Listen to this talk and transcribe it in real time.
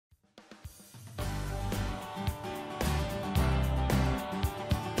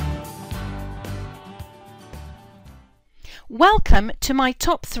Welcome to my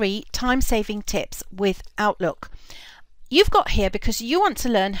top 3 time-saving tips with Outlook. You've got here because you want to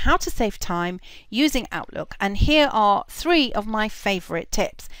learn how to save time using Outlook, and here are 3 of my favourite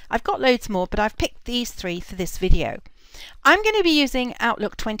tips. I've got loads more, but I've picked these 3 for this video. I'm going to be using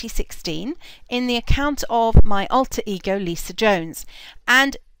Outlook 2016 in the account of my alter ego Lisa Jones,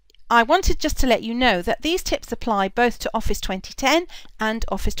 and I wanted just to let you know that these tips apply both to Office 2010 and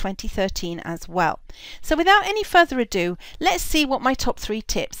Office 2013 as well. So without any further ado, let's see what my top 3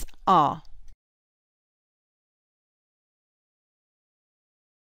 tips are.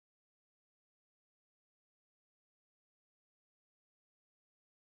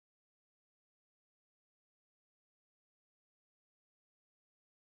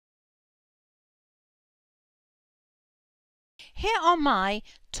 Here are my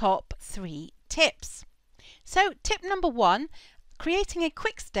top 3 tips. So tip number 1, creating a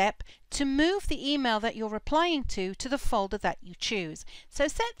quick step to move the email that you're replying to the folder that you choose. So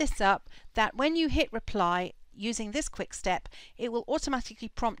set this up that when you hit reply using this quick step, it will automatically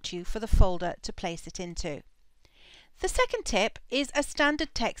prompt you for the folder to place it into. The second tip is a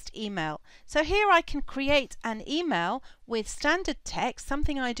standard text email. So here I can create an email with standard text,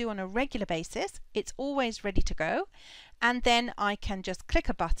 something I do on a regular basis. It's always ready to go. And then I can just click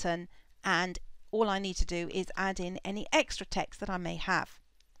a button, and all I need to do is add in any extra text that I may have.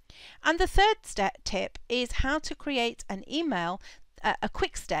 And the third tip is how to create an email, a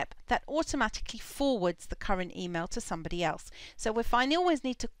quick step that automatically forwards the current email to somebody else. So if I always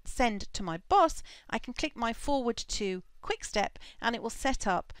need to send to my boss, I can click my forward to quick step and it will set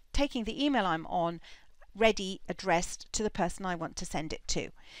up taking the email I'm on ready, addressed to the person I want to send it to.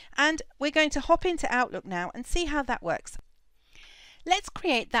 And we're going to hop into Outlook now and see how that works. Let's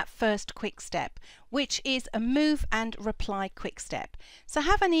create that first quick step, which is a move and reply quick step. So I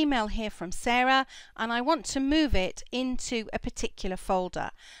have an email here from Sarah and I want to move it into a particular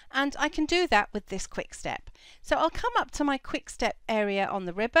folder, and I can do that with this quick step. So I'll come up to my quick step area on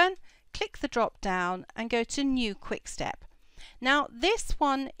the ribbon, click the drop down and go to new quick step. Now this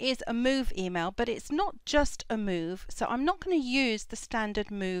one is a move email, but it's not just a move, so I'm not going to use the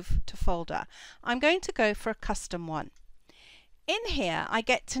standard move to folder. I'm going to go for a custom one. In here I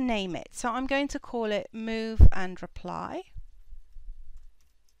get to name it, so I'm going to call it move and reply,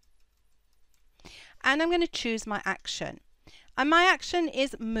 and I'm going to choose my action, and my action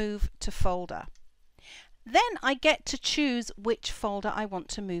is move to folder. Then I get to choose which folder I want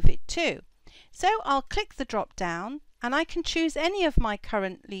to move it to. So I'll click the drop down and I can choose any of my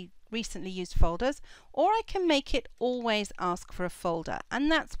recently used folders, or I can make it always ask for a folder,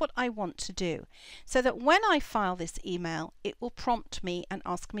 and that's what I want to do, so that when I file this email it will prompt me and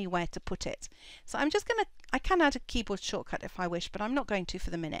ask me where to put it. So I'm just I can add a keyboard shortcut if I wish, but I'm not going to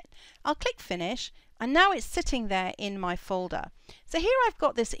for the minute. I'll click finish and now it's sitting there in my folder. So here I've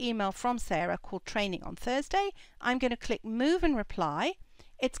got this email from Sarah called Training on Thursday. I'm going to click move and reply.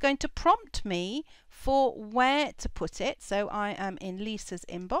 It's going to prompt me for where to put it. So I am in Lisa's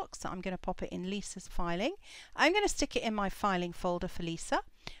inbox, so I'm going to pop it in Lisa's filing. I'm going to stick it in my filing folder for Lisa.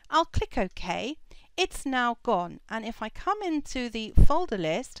 I'll click OK. It's now gone, and if I come into the folder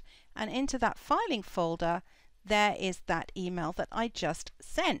list and into that filing folder, there is that email that I just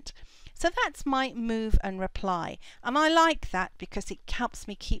sent. So that's my move and reply, and I like that because it helps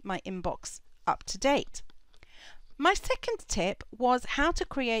me keep my inbox up to date. My second tip was how to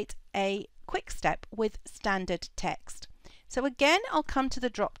create a quick step with standard text. So again, I'll come to the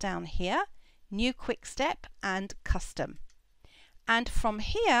drop down here, new quick step and custom. And from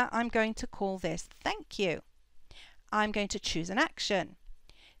here, I'm going to call this thank you. I'm going to choose an action.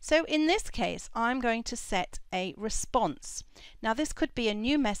 So in this case, I'm going to set a response. Now this could be a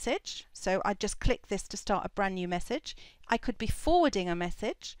new message, so I just click this to start a brand new message. I could be forwarding a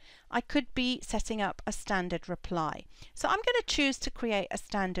message. I could be setting up a standard reply. So I'm going to choose to create a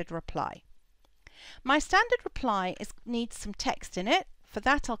standard reply. My standard reply needs some text in it. For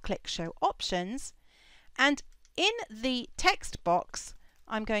that I'll click show options, and in the text box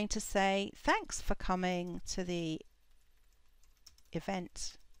I'm going to say thanks for coming to the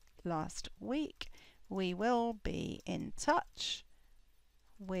event last week. We will be in touch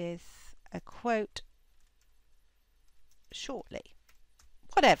with a quote shortly.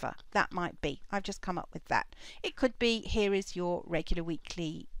 Whatever that might be. I've just come up with that. It could be here is your regular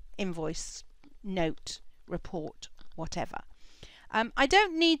weekly invoice, note, report, whatever. I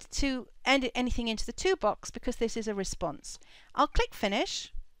don't need to edit anything into the to box because this is a response. I'll click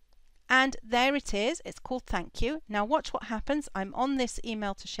finish. And there it is. It's called thank you. Now watch what happens. I'm on this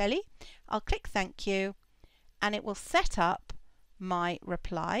email to Shelley. I'll click thank you and it will set up my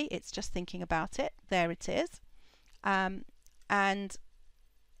reply. It's just thinking about it. There it is. and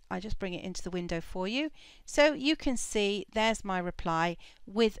I just bring it into the window for you. So you can see there's my reply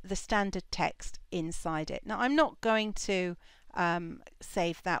with the standard text inside it. Now I'm not going to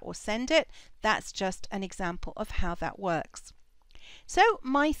save that or send it. That's just an example of how that works. So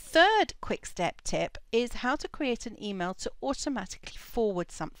my third quick step tip is how to create an email to automatically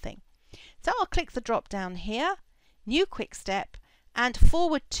forward something. So I'll click the drop down here, new quick step, and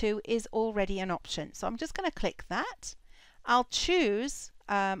forward to is already an option. So I'm just going to click that. I'll choose,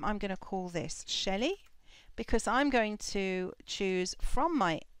 I'm going to call this Shelley, because I'm going to choose from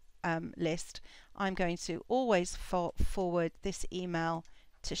my list, I'm going to always forward this email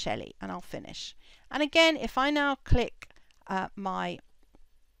to Shelley, and I'll finish. And again, if I now click my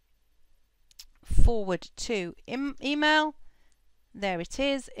forward to email, there it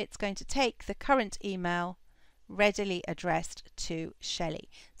is. It's going to take the current email readily addressed to Shelley.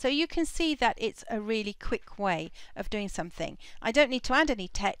 So you can see that it's a really quick way of doing something. I don't need to add any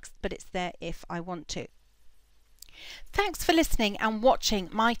text, but it's there if I want to. Thanks for listening and watching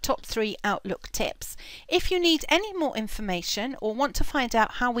my top 3 Outlook tips. If you need any more information or want to find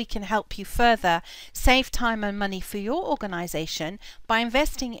out how we can help you further save time and money for your organisation by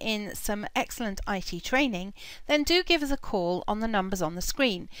investing in some excellent IT training, then do give us a call on the numbers on the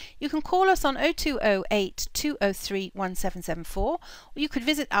screen. You can call us on 0208 203 1774, or you could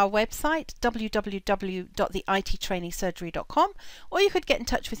visit our website www.theittrainingsurgery.com, or you could get in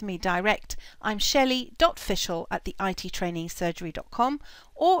touch with me direct. I'm shelley.fishel@theittrainingsurgery.com,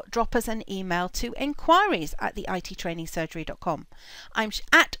 or drop us an email to enquiries@theittrainingsurgery.com. I'm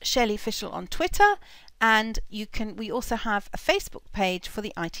at Shelley Fishel on Twitter, and we also have a Facebook page for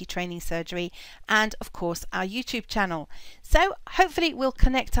the IT Training Surgery, and of course our YouTube channel. So hopefully we'll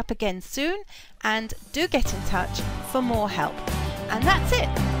connect up again soon, and do get in touch for more help. And that's it.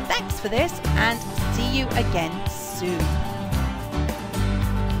 Thanks for this, and see you again soon.